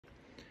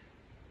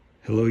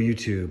Hello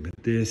YouTube.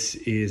 This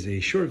is a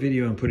short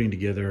video I'm putting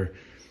together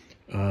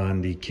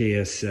on the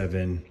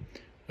KS7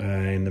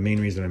 and the main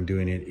reason I'm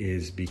doing it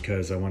is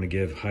because I want to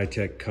give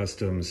KelTec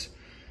Customs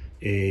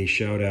a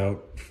shout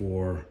out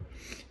for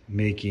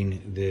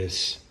making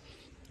this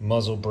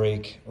muzzle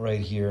brake right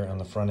here on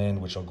the front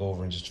end, which I'll go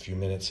over in just a few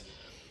minutes.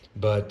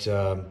 But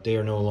they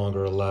are no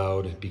longer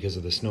allowed because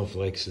of the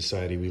snowflake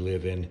society we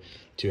live in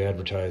to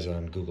advertise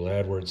on Google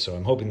AdWords. So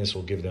I'm hoping this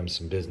will give them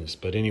some business.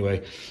 But anyway,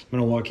 I'm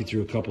going to walk you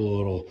through a couple of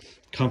little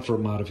comfort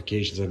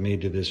modifications I've made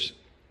to this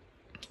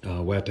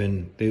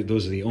weapon.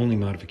 Those are the only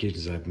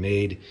modifications I've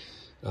made.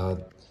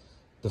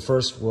 The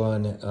first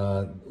one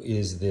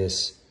is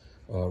this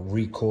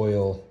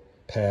recoil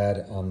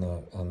pad on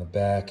the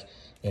back,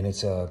 and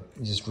it's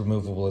just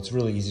removable. It's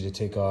really easy to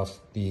take off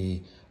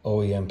the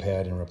OEM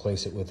pad and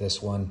replace it with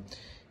this one.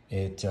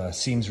 It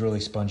seems really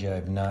spongy. I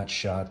have not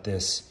shot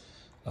this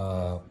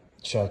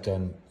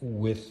shotgun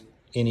with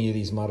any of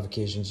these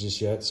modifications just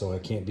yet, so I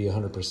can't be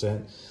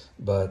 100%.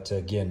 But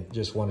again,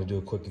 just want to do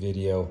a quick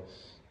video,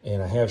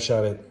 and I have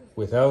shot it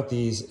without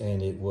these,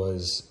 and it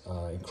was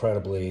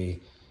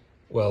incredibly,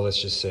 well, let's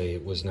just say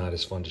it was not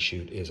as fun to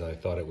shoot as I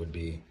thought it would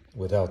be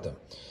without them.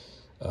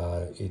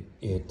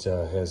 It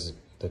has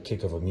the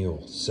kick of a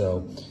mule.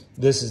 So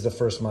this is the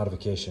first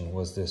modification,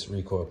 was this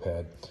recoil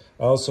pad.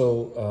 I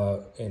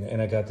also,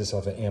 and I got this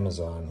off of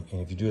Amazon,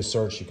 and if you do a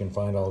search, you can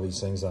find all these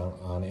things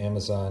on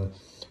Amazon,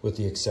 with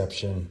the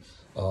exception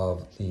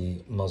of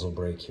the muzzle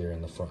brake here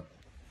in the front.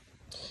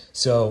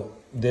 So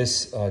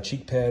this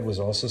cheek pad was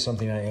also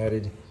something I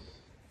added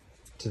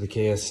to the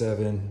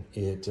KS7.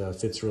 It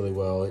fits really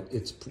well.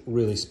 It's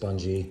really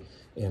spongy,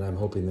 and I'm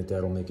hoping that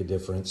that'll make a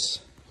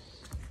difference.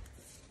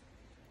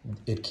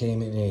 It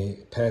came in a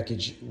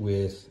package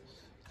with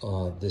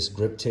this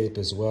grip tape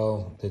as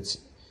well. That's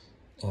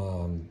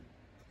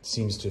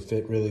seems to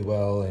fit really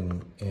well,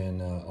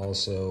 and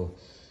also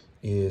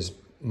is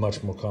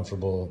much more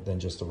comfortable than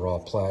just the raw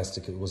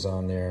plastic that was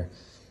on there.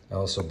 I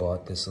also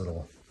bought this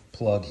little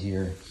plug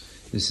here.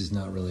 This is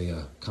not really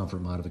a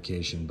comfort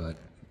modification, but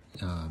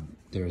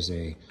there's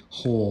a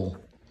hole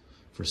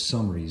for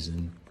some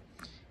reason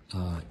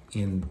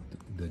in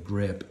the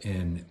grip,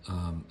 and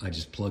I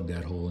just plugged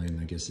that hole in.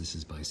 I guess this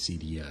is by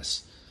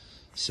CDS.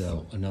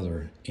 So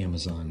another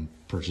Amazon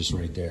purchase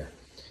right there.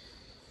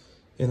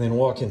 And then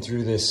walking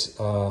through this,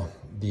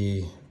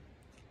 the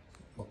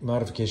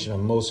modification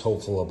I'm most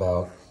hopeful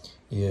about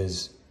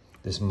is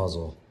this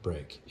muzzle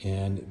brake.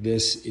 And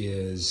this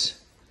is,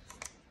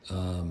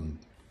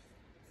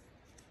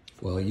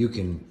 well, you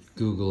can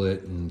Google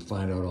it and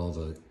find out all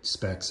the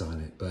specs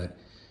on it, but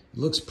it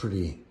looks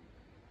pretty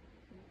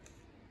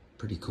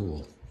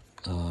cool.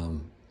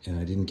 And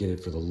I didn't get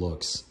it for the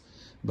looks,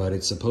 but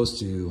it's supposed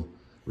to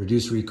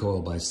reduce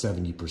recoil by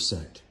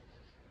 70%.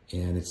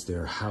 And it's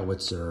their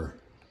howitzer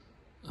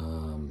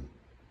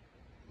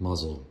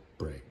muzzle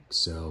brake.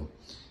 So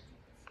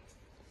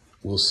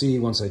we'll see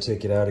once I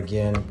take it out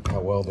again how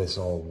well this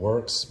all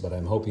works, but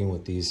I'm hoping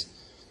with these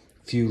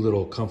few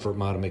little comfort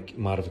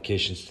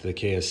modifications to the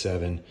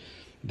KS7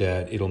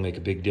 that it'll make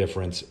a big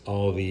difference.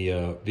 All the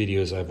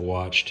videos I've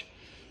watched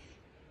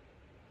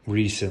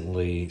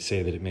recently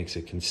say that it makes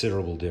a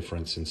considerable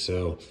difference, and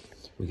so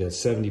we got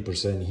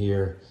 70%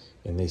 here,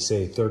 and they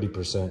say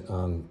 30%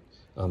 on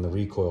the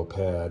recoil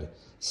pad.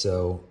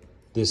 So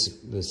this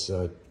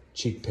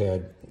cheek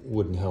pad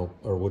wouldn't help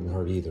or wouldn't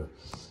hurt either.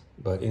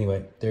 But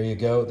anyway, there you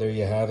go. There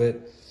you have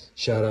it.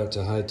 Shout out to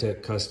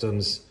KelTec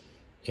Customs,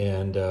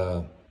 and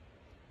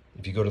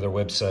if you go to their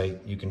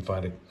website, you can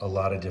find a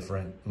lot of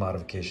different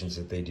modifications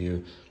that they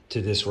do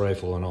to this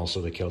rifle and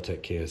also the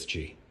KelTec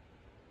KSG.